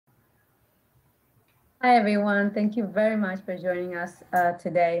Hi, everyone. Thank you very much for joining us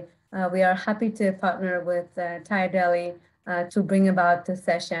today. We are happy to partner with Delhi to bring about this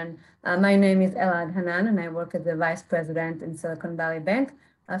session. My name is Elad Hanan, and I work as the Vice President in Silicon Valley Bank.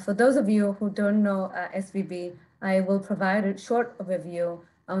 For those of you who don't know SVB, I will provide a short overview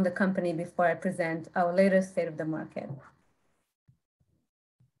on the company before I present our latest state of the market.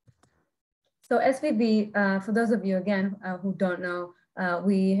 So SVB, for those of you, again, who don't know,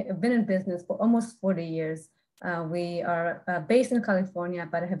 we have been in business for almost 40 years. We are based in California,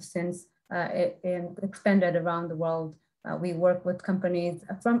 but have since expanded around the world. We work with companies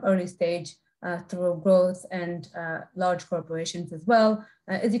from early stage through growth and large corporations as well.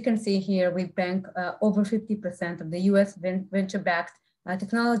 As you can see here, we bank over 50% of the US venture-backed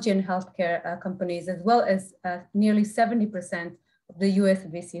technology and healthcare companies, as well as nearly 70% of the US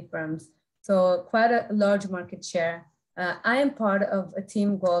VC firms. So quite a large market share. I am part of a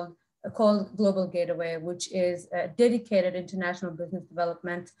team called Global Gateway, which is a dedicated international business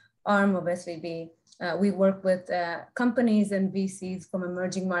development arm of SVB. We work with companies and VCs from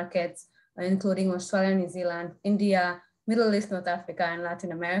emerging markets, including Australia, New Zealand, India, Middle East, North Africa, and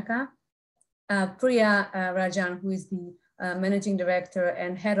Latin America. Priya Rajan, who is the managing director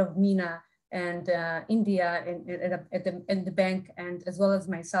and head of MENA and India in the bank, and as well as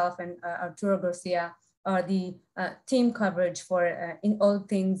myself and Arturo Garcia, are the team coverage for in all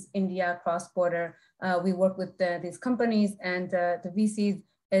things India cross-border. We work with these companies and the VCs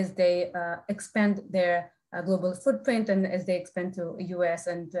as they expand their global footprint and as they expand to US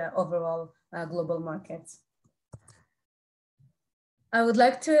and overall global markets. I would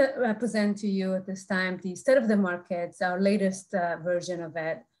like to present to you at this time the state of the markets, our latest version of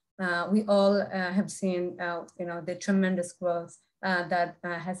it. We all have seen the tremendous growth that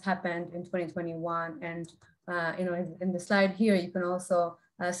has happened in 2021. And in the slide here, you can also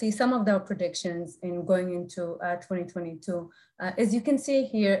see some of our predictions in going into 2022. As you can see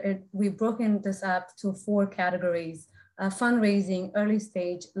here, we've broken this up to 4 categories: fundraising, early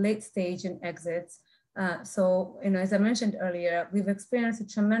stage, late stage, and exits. So as I mentioned earlier, we've experienced a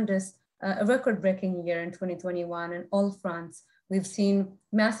tremendous, record-breaking year in 2021 on all fronts. We've seen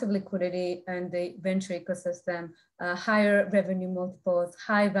massive liquidity in the venture ecosystem, higher revenue multiples,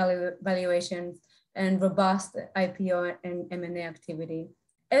 high valuations, and robust IPO and M&A activity.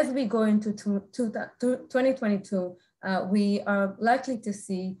 As we go into 2022, we are likely to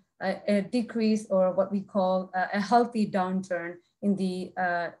see a decrease, or what we call a healthy downturn in the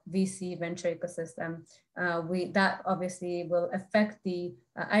VC venture ecosystem. That obviously will affect the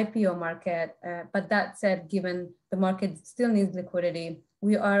IPO market, but that said, given the market still needs liquidity,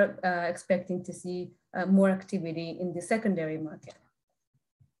 we are expecting to see more activity in the secondary market.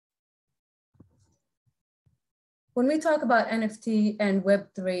 When we talk about NFT and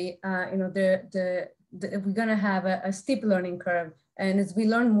Web3, we're gonna have a steep learning curve. And as we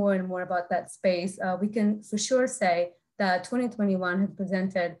learn more and more about that space, we can for sure say that 2021 has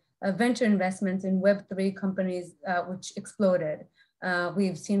presented venture investments in Web3 companies which exploded.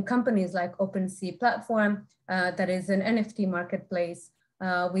 We've seen companies like OpenSea platform, that is an NFT marketplace.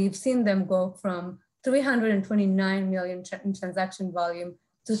 We've seen them go from 329 million in transaction volume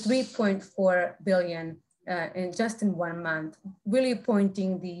to 3.4 billion in 1 month, really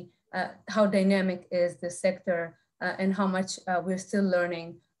pointing the how dynamic is the sector and how much we're still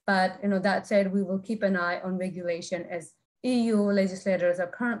learning. But that said, we will keep an eye on regulation, as EU legislators are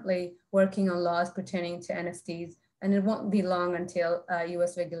currently working on laws pertaining to NFTs, and it won't be long until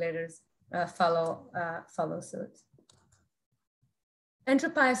US regulators follow suit.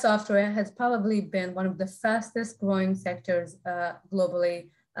 Enterprise software has probably been one of the fastest growing sectors globally,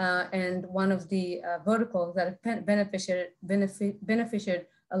 and one of the verticals that have benefited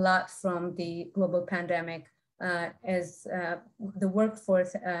a lot from the global pandemic, as the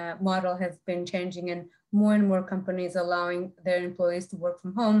workforce model has been changing and more companies allowing their employees to work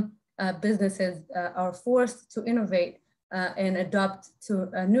from home. Businesses are forced to innovate and adopt to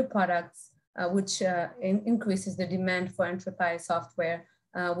new products, which increases the demand for enterprise software,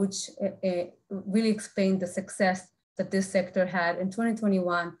 which really explained the success that this sector had in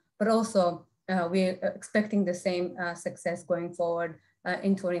 2021, but also we're expecting the same success going forward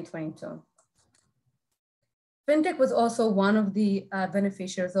in 2022. Fintech was also one of the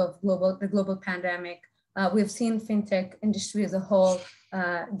beneficiaries of the global pandemic. We've seen fintech industry as a whole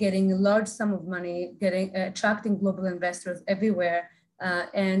getting a large sum of money, attracting global investors everywhere.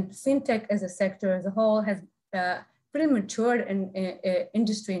 And fintech as a sector as a whole has pretty matured in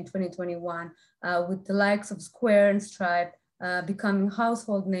industry in 2021, with the likes of Square and Stripe becoming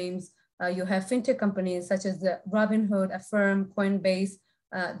household names. You have fintech companies such as the Robinhood, Affirm, Coinbase,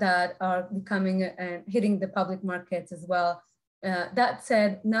 that are becoming and hitting the public markets as well. That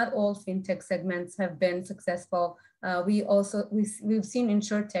said, not all fintech segments have been successful. We've seen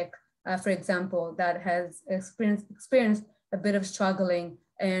insurtech, for example, that has experienced a bit of struggling.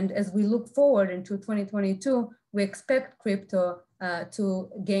 And as we look forward into 2022, we expect crypto to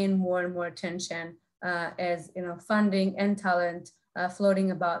gain more and more attention as funding and talent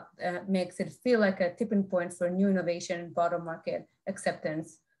floating about makes it feel like a tipping point for new innovation and broader market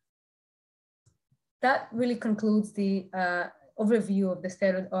acceptance. That really concludes the overview of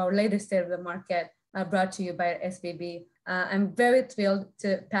the latest state of the market brought to you by SVB. I'm very thrilled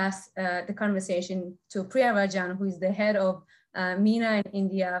to pass the conversation to Priya Rajan, who is the head of MENA in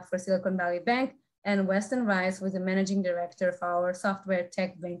India for Silicon Valley Bank, and Weston Rice, who is the managing director for our software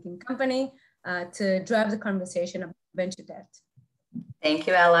tech banking company, to drive the conversation about venture debt. Thank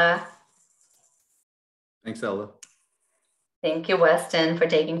you, Ella. Thanks, Ella. Thank you, Weston, for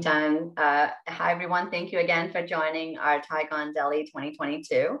taking time. Hi, everyone. Thank you again for joining our TiEcon Delhi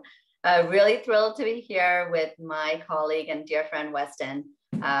 2022. Really thrilled to be here with my colleague and dear friend, Weston.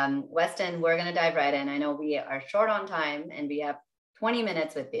 Weston, we're going to dive right in. I know we are short on time and we have 20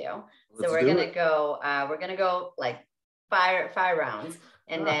 minutes with you. So we're going to go like five rounds.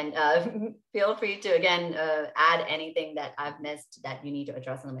 And then feel free to, again, add anything that I've missed that you need to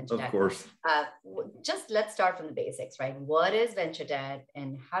address on the venture debt. Of course. Just let's start from the basics, right? What is venture debt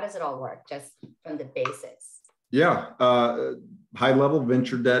and how does it all work? Just from the basics. Yeah. High level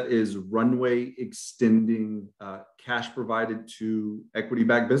venture debt is runway extending cash provided to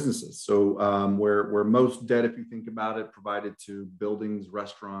equity-backed businesses. So where most debt, if you think about it, provided to buildings,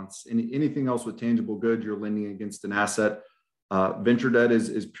 restaurants, anything else with tangible goods, you're lending against an asset. Venture debt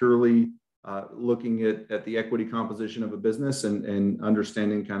is purely looking at the equity composition of a business and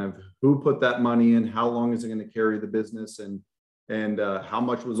understanding kind of who put that money in, how long is it going to carry the business, and how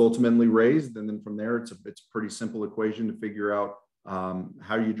much was ultimately raised. And then from there, it's a pretty simple equation to figure out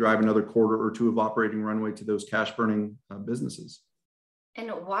how you drive another quarter or two of operating runway to those cash burning businesses. And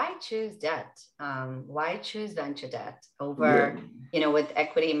why choose debt? Why choose venture debt over, with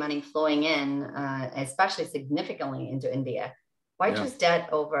equity money flowing in, especially significantly into India? Why choose debt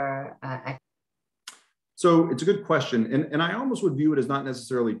over equity? So it's a good question. And I almost would view it as not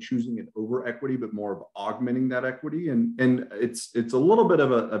necessarily choosing it over equity, but more of augmenting that equity. And it's a little bit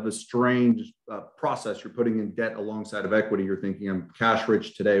of a strange process. You're putting in debt alongside of equity. You're thinking, I'm cash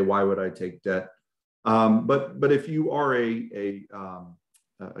rich today. Why would I take debt? But if you are a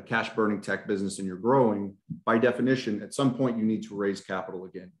cash burning tech business and you're growing, by definition, at some point you need to raise capital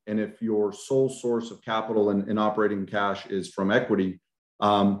again. And if your sole source of capital and operating cash is from equity,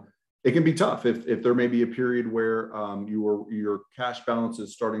 it can be tough. If there may be a period where your cash balance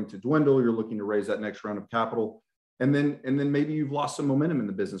is starting to dwindle, you're looking to raise that next round of capital. And then maybe you've lost some momentum in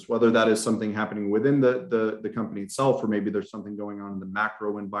the business, whether that is something happening within the company itself, or maybe there's something going on in the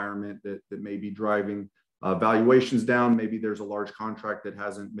macro environment that may be driving valuations down. Maybe there's a large contract that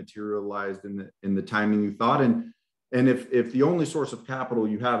hasn't materialized in the timing you thought. And if the only source of capital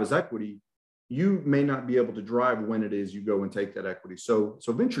you have is equity, you may not be able to drive when it is you go and take that equity. So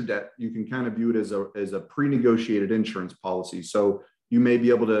venture debt, you can kind of view it as a pre-negotiated insurance policy. So you may be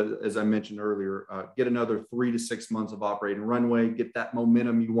able to, as I mentioned earlier, get another 3 to 6 months of operating runway, get that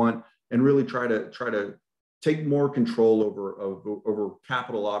momentum you want, and really try to take more control over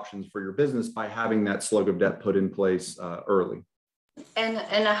capital options for your business by having that slug of debt put in place early. And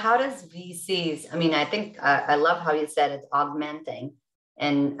how does VCs, I mean, I think I love how you said it's augmenting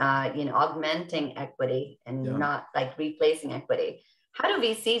and, augmenting equity and not like replacing equity. How do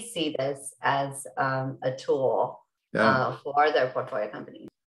VCs see this as a tool for their portfolio companies?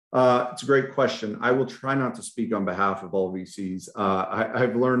 It's a great question. I will try not to speak on behalf of all VCs.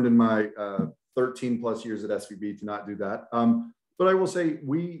 I've learned in my 13 plus years at SVB to not do that. But I will say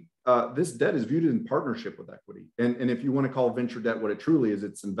this debt is viewed in partnership with equity. And if you want to call venture debt what it truly is,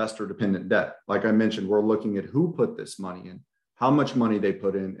 it's investor dependent debt. Like I mentioned, we're looking at who put this money in, how much money they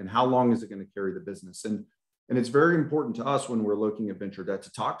put in, and how long is it going to carry the business. And it's very important to us when we're looking at venture debt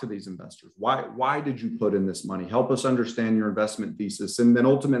to talk to these investors. Why did you put in this money? Help us understand your investment thesis. And then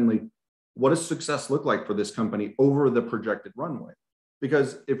ultimately, what does success look like for this company over the projected runway?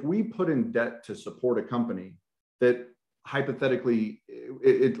 Because if we put in debt to support a company that hypothetically,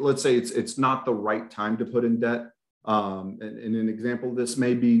 let's say it's not the right time to put in debt. And an example of this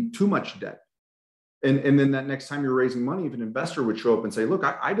may be too much debt. And then that next time you're raising money, if an investor would show up and say, look,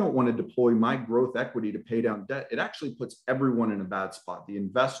 I don't want to deploy my growth equity to pay down debt, it actually puts everyone in a bad spot. The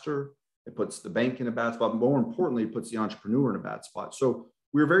investor, it puts the bank in a bad spot. More importantly, it puts the entrepreneur in a bad spot. So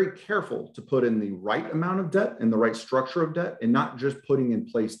we're very careful to put in the right amount of debt and the right structure of debt and not just putting in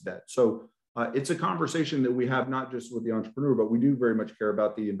place debt. So it's a conversation that we have not just with the entrepreneur, but we do very much care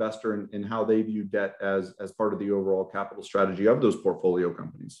about the investor and how they view debt as part of the overall capital strategy of those portfolio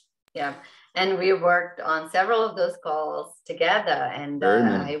companies. Yeah. And we worked on several of those calls together. And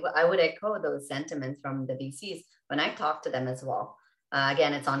I would echo those sentiments from the VCs when I talk to them as well.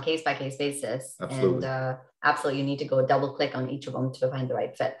 Again, it's on case-by-case basis. Absolutely. And absolutely, you need to go double click on each of them to find the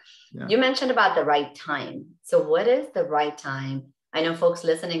right fit. Yeah. You mentioned about the right time. So what is the right time? I know folks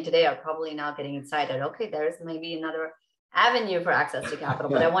listening today are probably now getting excited. Okay, there's maybe another avenue for access to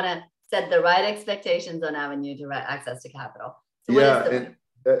capital, but I want to set the right expectations on avenue to access to capital. So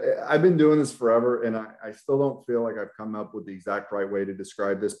I've been doing this forever, and I still don't feel like I've come up with the exact right way to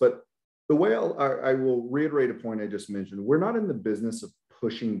describe this. But the way I will reiterate a point I just mentioned, we're not in the business of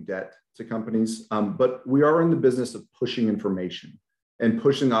pushing debt to companies, but we are in the business of pushing information and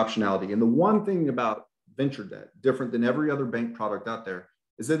pushing optionality. And the one thing about venture debt, different than every other bank product out there,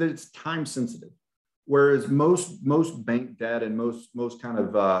 is that it's time sensitive. Whereas most bank debt and most kind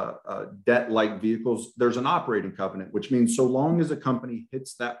of debt-like vehicles, there's an operating covenant, which means so long as a company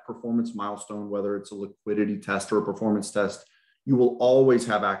hits that performance milestone, whether it's a liquidity test or a performance test, you will always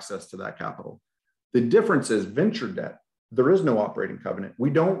have access to that capital. The difference is venture debt. There is no operating covenant. We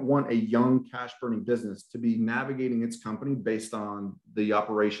don't want a young cash-burning business to be navigating its company based on the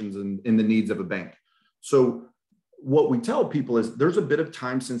operations and the needs of a bank. So what we tell people is there's a bit of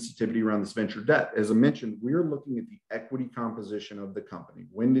time sensitivity around this venture debt. As I mentioned, we are looking at the equity composition of the company.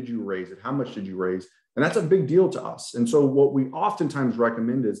 When did you raise it? How much did you raise? And that's a big deal to us. And so what we oftentimes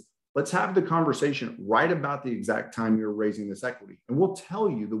recommend is let's have the conversation right about the exact time you're raising this equity. And we'll tell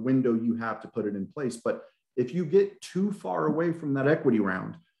you the window you have to put it in place. But if you get too far away from that equity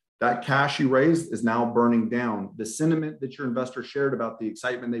round, that cash you raised is now burning down. The sentiment that your investor shared about the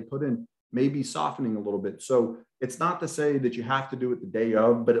excitement they put in may be softening a little bit. So it's not to say that you have to do it the day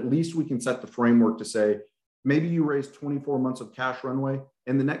of, but at least we can set the framework to say, maybe you raised 24 months of cash runway.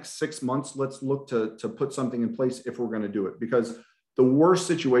 In the next 6 months, let's look to put something in place if we're going to do it. Because the worst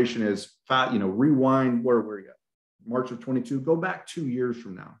situation is, rewind, where were you at? March of 22, go back 2 years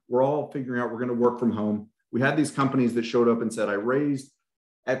from now. We're all figuring out we're going to work from home. We had these companies that showed up and said, I raised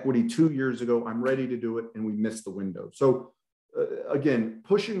equity 2 years ago. I'm ready to do it. And we missed the window. So again,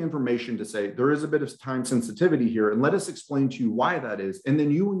 pushing information to say there is a bit of time sensitivity here, and let us explain to you why that is. And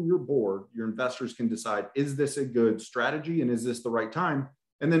then you and your board, your investors can decide, is this a good strategy and is this the right time?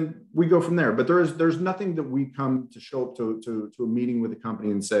 And then we go from there. But there's nothing that we come to show up to a meeting with a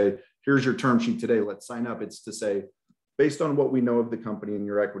company and say, here's your term sheet today, let's sign up. It's to say, based on what we know of the company and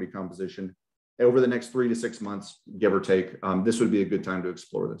your equity composition, over the next 3 to 6 months, give or take, this would be a good time to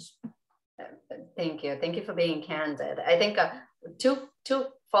explore this. Thank you. Thank you for being candid. I think two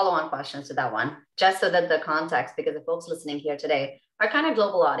follow-on questions to that one, just so that the context, because the folks listening here today are kind of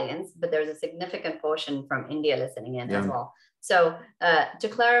global audience, but there's a significant portion from India listening in as well. So to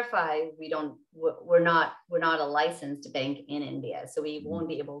clarify, we're not a licensed bank in India, so we won't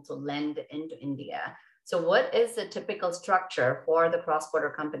be able to lend into India. So what is the typical structure for the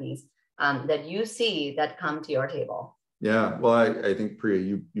cross-border companies that you see that come to your table? Yeah, well, I think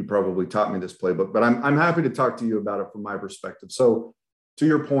Priya, you probably taught me this playbook, but I'm happy to talk to you about it from my perspective. So to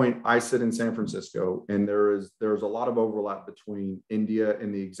your point, I sit in San Francisco, and there's a lot of overlap between India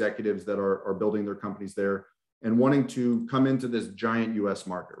and the executives that are building their companies there and wanting to come into this giant US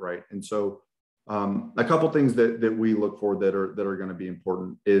market, right? And so a couple of things that we look for that are going to be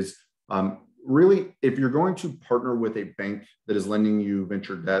important is really, if you're going to partner with a bank that is lending you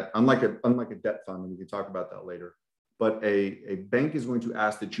venture debt, unlike a debt fund, and we can talk about that later, but a bank is going to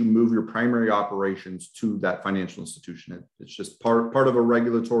ask that you move your primary operations to that financial institution. It's just part of a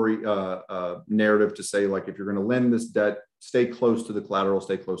regulatory narrative to say, like, if you're going to lend this debt, stay close to the collateral,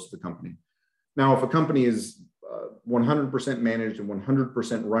 stay close to the company. Now, if a company is 100% managed and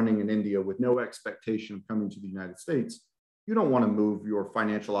 100% running in India with no expectation of coming to the United States, you don't want to move your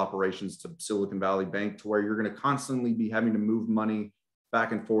financial operations to Silicon Valley Bank to where you're going to constantly be having to move money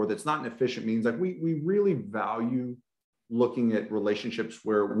back and forth. It's not an efficient means. Like we really value looking at relationships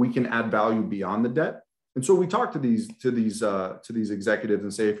where we can add value beyond the debt. And so we talk to these executives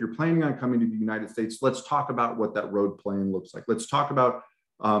and say, if you're planning on coming to the United States, let's talk about what that road plan looks like. Let's talk about,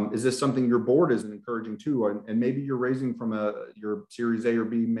 is this something your board is encouraging too? And maybe you're raising from your Series A or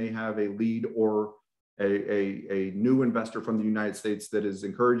B may have a lead or a new investor from the United States that is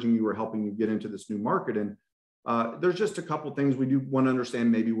encouraging you or helping you get into this new market. And there's just a couple things we do want to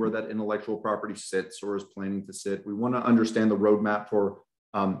understand, maybe where that intellectual property sits or is planning to sit. We want to understand the roadmap for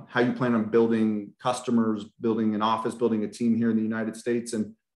how you plan on building customers, building an office, building a team here in the United States.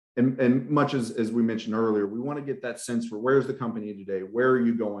 And much as we mentioned earlier, we want to get that sense for where's the company today, where are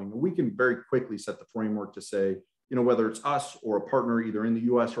you going? And we can very quickly set the framework to say, whether it's us or a partner either in the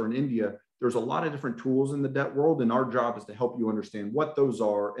US or in India, there's a lot of different tools in the debt world. And our job is to help you understand what those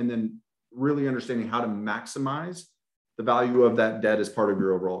are and then really understanding how to maximize the value of that debt as part of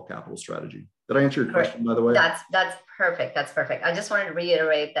your overall capital strategy. Did I answer your question, by the way? That's perfect. That's perfect. I just wanted to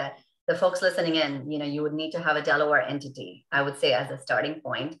reiterate that the folks listening in, you would need to have a Delaware entity, I would say, as a starting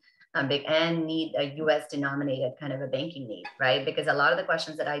point, and need a US denominated kind of a banking need, right? Because a lot of the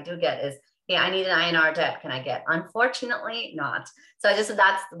questions that I do get is, hey, I need an INR debt. Can I get? Unfortunately, not. So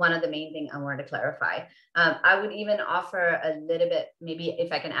that's one of the main things I wanted to clarify. I would even offer a little bit, maybe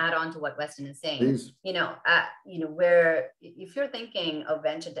if I can add on to what Weston is saying, Please. Where if you're thinking of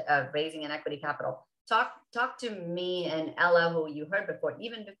raising an equity capital, talk to me and Ella, who you heard before,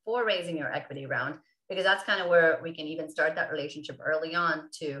 even before raising your equity round, because that's kind of where we can even start that relationship early on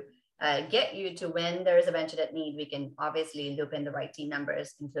to get you to when there's a venture debt need, we can obviously loop in the right team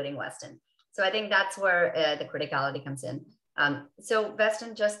members, including Weston. So I think that's where the criticality comes in. So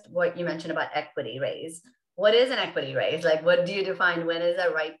Weston, just what you mentioned about equity raise. What is an equity raise? Like, what do you define? When is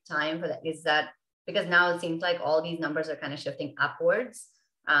the right time for that? Is that because now it seems like all these numbers are kind of shifting upwards?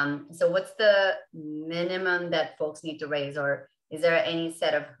 So what's the minimum that folks need to raise, or is there any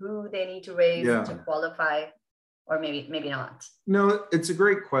set of who they need to raise to qualify, or maybe not? No, it's a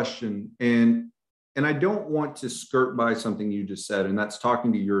great question. And I don't want to skirt by something you just said, and that's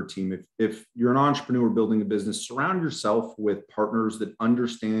talking to your team. If you're an entrepreneur building a business, surround yourself with partners that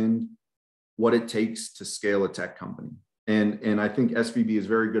understand what it takes to scale a tech company. And I think SVB is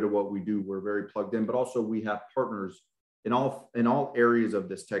very good at what we do. We're very plugged in, but also we have partners in all areas of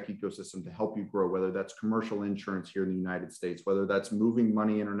this tech ecosystem to help you grow, whether that's commercial insurance here in the United States, whether that's moving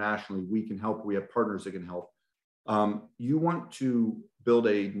money internationally, we can help. We have partners that can help. You want to build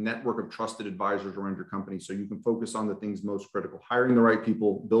a network of trusted advisors around your company so you can focus on the things most critical, hiring the right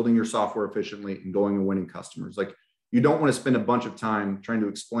people, building your software efficiently, and going and winning customers. Like, you don't want to spend a bunch of time trying to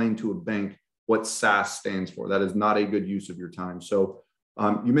explain to a bank what SaaS stands for. That is not a good use of your time. So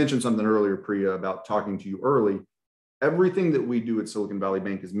you mentioned something earlier, Priya, about talking to you early. Everything that we do at Silicon Valley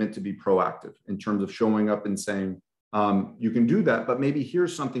Bank is meant to be proactive in terms of showing up and saying, you can do that, but maybe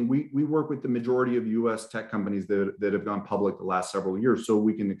here's something. We work with the majority of US tech companies that have gone public the last several years. So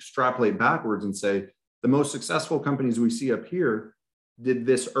we can extrapolate backwards and say, the most successful companies we see up here did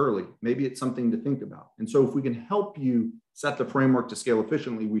this early. Maybe it's something to think about. And so if we can help you set the framework to scale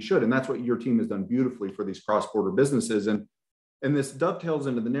efficiently, we should. And that's what your team has done beautifully for these cross-border businesses. And this dovetails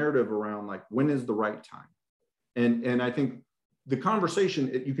into the narrative around, like, when is the right time? And I think the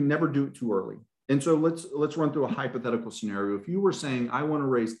conversation, you can never do it too early. And so let's run through a hypothetical scenario. If you were saying, I want to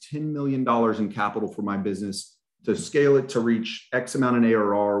raise $10 million in capital for my business to scale it to reach X amount in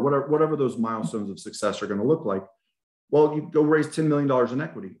ARR, whatever those milestones of success are going to look like, well, you go raise $10 million in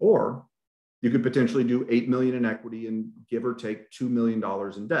equity, or you could potentially do $8 million in equity and give or take $2 million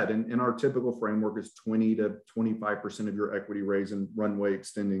in debt. And our typical framework is 20 to 25% of your equity raise and runway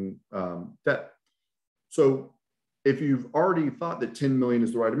extending debt. So if you've already thought that 10 million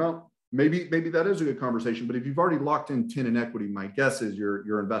is the right amount, maybe that is a good conversation. But if you've already locked in 10 in equity, my guess is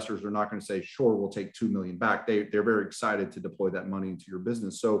your investors are not going to say, sure, we'll take 2 million back. They're very excited to deploy that money into your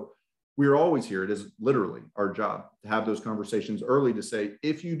business. So we're always here. It is literally our job to have those conversations early to say,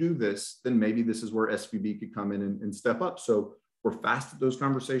 if you do this, then maybe this is where SVB could come in and step up. So we're fast at those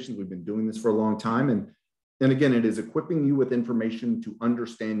conversations. We've been doing this for a long time. And again, it is equipping you with information to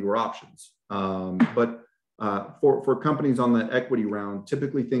understand your options. But for companies on that equity round,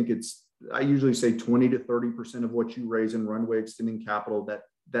 typically I usually say 20 to 30% of what you raise in runway extending capital,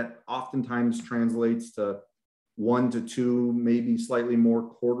 that oftentimes translates to 1 to 2, maybe slightly more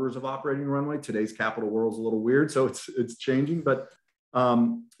quarters of operating runway. Today's capital world is a little weird, so it's changing. But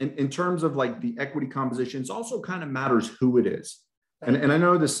in terms of like the equity composition, it also kind of matters who it is. And I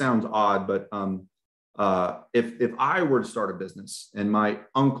know this sounds odd, but if I were to start a business and my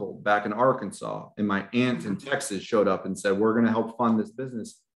uncle back in Arkansas and my aunt in Texas showed up and said, we're going to help fund this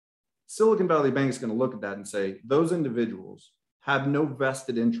business, Silicon Valley Bank is going to look at that and say, those individuals have no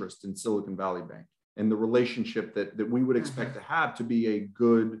vested interest in Silicon Valley Bank and the relationship that we would expect to have to be a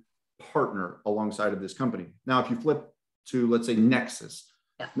good partner alongside of this company. Now, if you flip to, let's say, Nexus.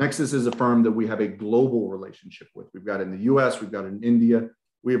 Yeah. Nexus is a firm that we have a global relationship with. We've got it in the US, we've got it in India.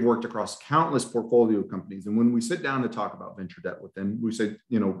 We have worked across countless portfolio companies. And when we sit down to talk about venture debt with them, we say,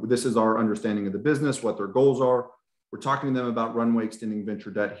 this is our understanding of the business, what their goals are. We're talking to them about runway extending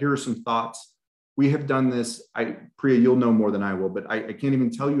venture debt. Here are some thoughts. We have done this, Priya, you'll know more than I will, but I can't even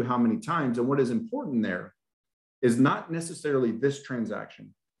tell you how many times. And what is important there is not necessarily this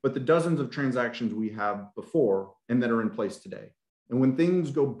transaction, but the dozens of transactions we have before and that are in place today. And when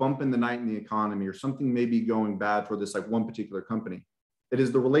things go bump in the night in the economy, or something may be going bad for this like one particular company, it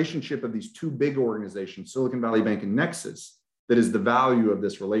is the relationship of these two big organizations, Silicon Valley Bank and Nexus, that is the value of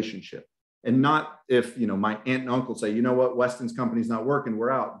this relationship. And not if, you know, my aunt and uncle say, you know what, Weston's company's not working,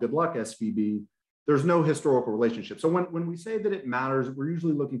 we're out. Good luck, SVB. There's no historical relationship. So when we say that it matters, we're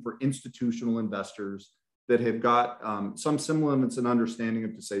usually looking for institutional investors that have got some semblance and understanding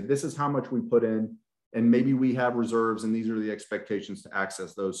of to say, this is how much we put in, and maybe we have reserves, and these are the expectations to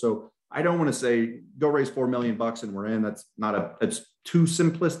access those. So I don't want to say, go raise $4 million and we're in. That's not it's too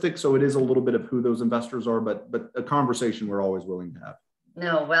simplistic. So it is a little bit of who those investors are, but a conversation we're always willing to have.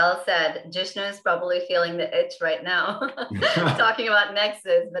 No, well said. Jishnu is probably feeling the itch right now, talking about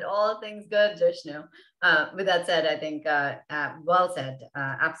Nexus, but all things good, Jishnu. With that said, I think, well said,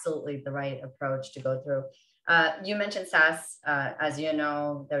 absolutely the right approach to go through. You mentioned SaaS. As you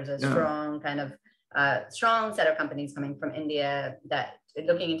know, there's a strong kind of strong set of companies coming from India that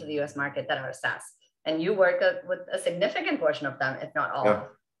looking into the US market that are SaaS. And you work with a significant portion of them, if not all. Yeah.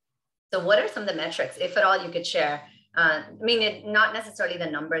 So what are some of the metrics, if at all, you could share? I mean, not necessarily the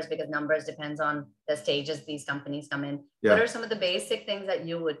numbers, because numbers depends on the stages these companies come in. Yeah. What are some of the basic things that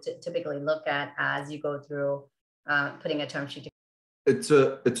you would typically look at as you go through putting a term sheet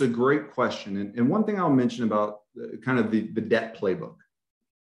together? It's a great question. And one thing I'll mention about kind of the debt playbook.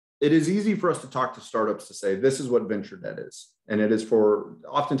 It is easy for us to talk to startups to say, this is what venture debt is. And it is for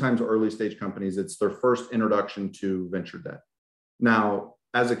oftentimes early stage companies, it's their first introduction to venture debt. Now,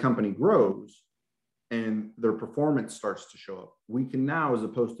 as a company grows and their performance starts to show up, we can now, as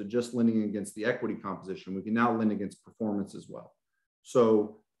opposed to just lending against the equity composition, we can now lend against performance as well.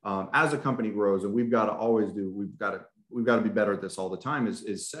 So as a company grows, and we've got to be better at this all the time,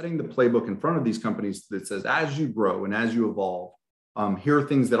 is setting the playbook in front of these companies that says, as you grow and as you evolve, here are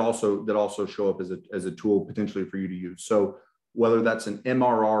things that also show up as a tool potentially for you to use. So whether that's an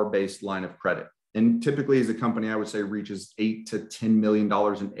MRR based line of credit, and typically as a company, I would say reaches $8 to $10 million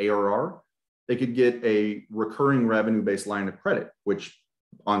in ARR, they could get a recurring revenue based line of credit, which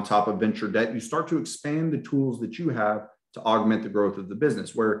on top of venture debt, you start to expand the tools that you have to augment the growth of the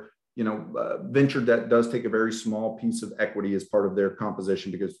business, where, you know, venture debt does take a very small piece of equity as part of their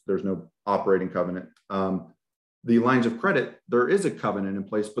composition because there's no operating covenant. The lines of credit, there is a covenant in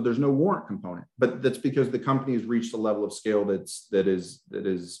place, but there's no warrant component. But that's because the company has reached a level of scale that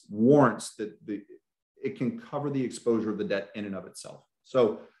is warrants that it can cover the exposure of the debt in and of itself.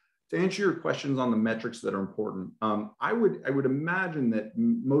 So to answer your questions on the metrics that are important, I would imagine that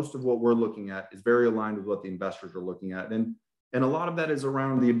most of what we're looking at is very aligned with what the investors are looking at. And a lot of that is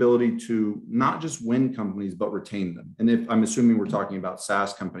around the ability to not just win companies, but retain them. And if I'm assuming we're talking about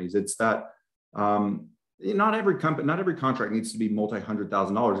SaaS companies, it's that not every contract needs to be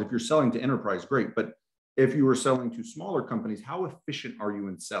multi-$100,000. If you're selling to enterprise, great. But if you were selling to smaller companies, how efficient are you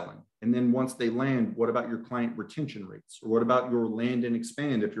in selling? And then once they land, what about your client retention rates? Or what about your land and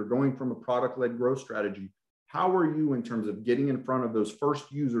expand? If you're going from a product-led growth strategy, how are you in terms of getting in front of those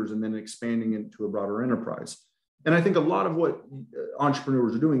first users and then expanding into a broader enterprise? And I think a lot of what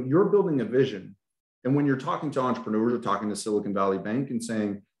entrepreneurs are doing, you're building a vision. And when you're talking to entrepreneurs or talking to Silicon Valley Bank and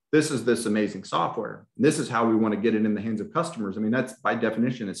saying, this is this amazing software, this is how we want to get it in the hands of customers, I mean, that's by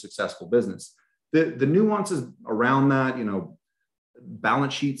definition a successful business. The nuances around that, you know,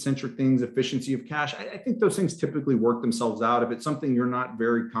 balance sheet centric things, efficiency of cash, I think those things typically work themselves out. If it's something you're not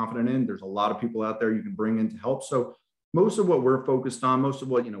very confident in, there's a lot of people out there you can bring in to help. So most of what we're focused on, most of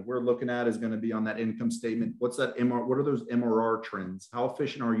what, you know, we're looking at is going to be on that income statement. What's that what are those MRR trends? How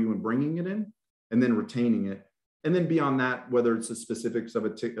efficient are you in bringing it in and then retaining it? And then beyond that, whether it's the specifics of a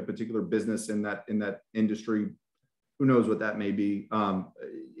particular business in that industry, who knows what that may be.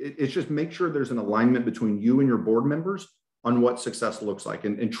 It's just make sure there's an alignment between you and your board members on what success looks like,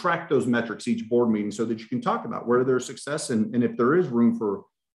 and track those metrics each board meeting so that you can talk about where there's success and if there is room for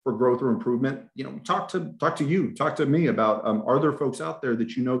growth or improvement. You know, talk to me about are there folks out there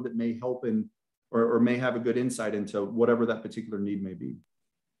that you know that may help or may have a good insight into whatever that particular need may be.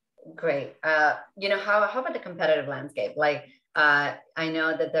 Great. You know, how about the competitive landscape? Like, I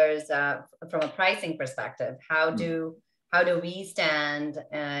know that there's from a pricing perspective, how do we stand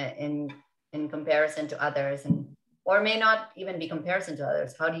in comparison to others, or may not even be comparison to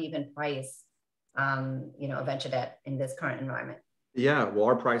others? How do you even price, you know, venture debt in this current environment? Yeah, well,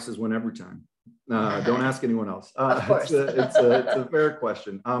 our prices win every time. Don't ask anyone else. Of course. It's a fair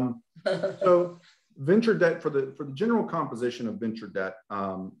question. So venture debt, for the general composition of venture debt,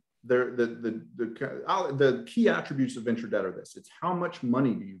 the key attributes of venture debt are this. It's how much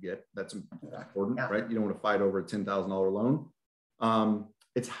money do you get? That's important, right? You don't want to fight over a $10,000 loan.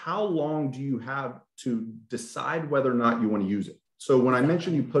 It's how long do you have to decide whether or not you want to use it. So when I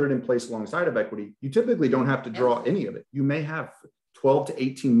mentioned you put it in place alongside of equity, you typically don't have to draw any of it. You may have 12 to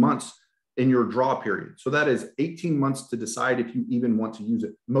 18 months in your draw period. So that is 18 months to decide if you even want to use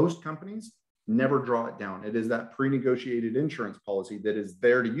it. Most companies never draw it down. It is that pre-negotiated insurance policy that is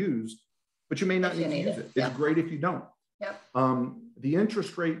there to use, but you may not need to use it. It's great if you don't. The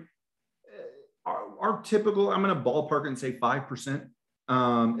interest rate, our typical, I'm going to ballpark it and say 5%.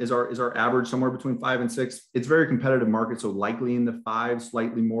 Is our average, somewhere between 5 and 6. It's very competitive market, so likely in the 5,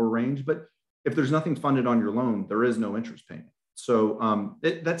 slightly more range. But if there's nothing funded on your loan, there is no interest payment. So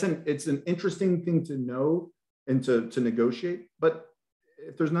it's an interesting thing to know and to negotiate. But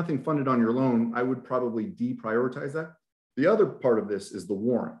if there's nothing funded on your loan, I would probably deprioritize that. The other part of this is the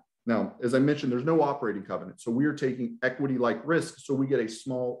warrant. Now, as I mentioned, there's no operating covenant. So we are taking equity-like risk, so we get a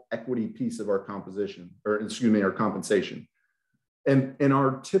small equity piece of our composition, or excuse me, our compensation. And in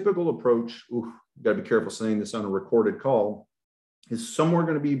our typical approach, got to be careful saying this on a recorded call, is somewhere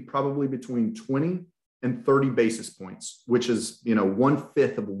going to be probably between 20 and 30 basis points, which is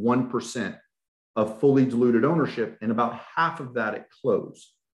 1/5 of 1% of fully diluted ownership, and about half of that at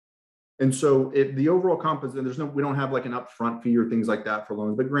close. And so the overall composition, we don't have like an upfront fee or things like that for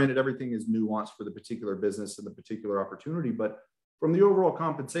loans, but granted, everything is nuanced for the particular business and the particular opportunity. But from the overall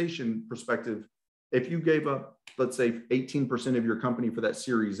compensation perspective, if you gave up, let's say 18% of your company for that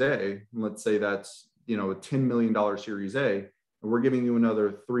Series A, and let's say that's a $10 million Series A, and we're giving you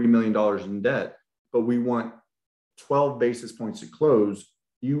another $3 million in debt, but we want 12 basis points to close,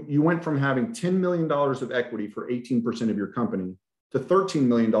 you went from having $10 million of equity for 18% of your company to $13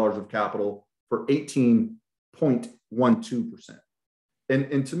 million of capital for 18.12%.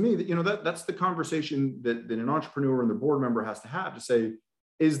 And to me, that's the conversation that an entrepreneur and their board member has to have to say,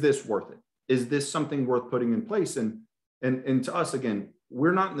 is this worth it? Is this something worth putting in place? And to us, again,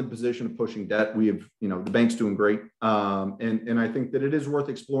 we're not in the position of pushing debt. We have, the bank's doing great. And I think that it is worth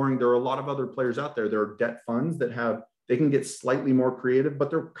exploring. There are a lot of other players out there. There are debt funds that they can get slightly more creative, but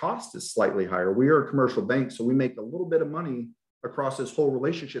their cost is slightly higher. We are a commercial bank, so we make a little bit of money across this whole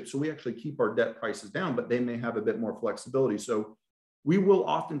relationship. So we actually keep our debt prices down, but they may have a bit more flexibility. So we will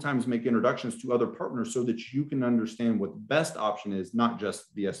oftentimes make introductions to other partners so that you can understand what the best option is, not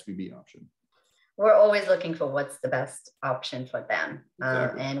just the SVB option. We're always looking for what's the best option for them,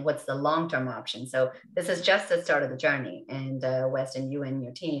 Exactly. and what's the long-term option. So this is just the start of the journey, and Weston, you and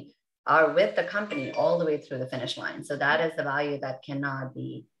your team are with the company all the way through the finish line. So that is the value that cannot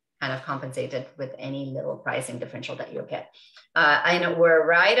be kind of compensated with any little pricing differential that you'll get. I know we're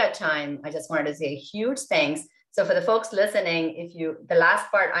right at time. I just wanted to say a huge thanks. So for the folks listening, the last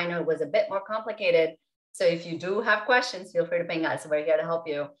part I know was a bit more complicated. So if you do have questions, feel free to ping us. We're here to help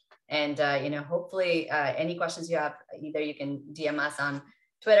you. And, hopefully any questions you have, either you can DM us on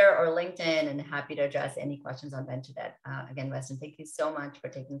Twitter or LinkedIn, and happy to address any questions on venture debt. Again, Weston, thank you so much for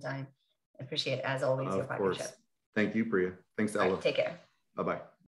taking time. I appreciate, as always, your partnership. Thank you, Priya. Thanks, Ella. Right, take care. Bye-bye.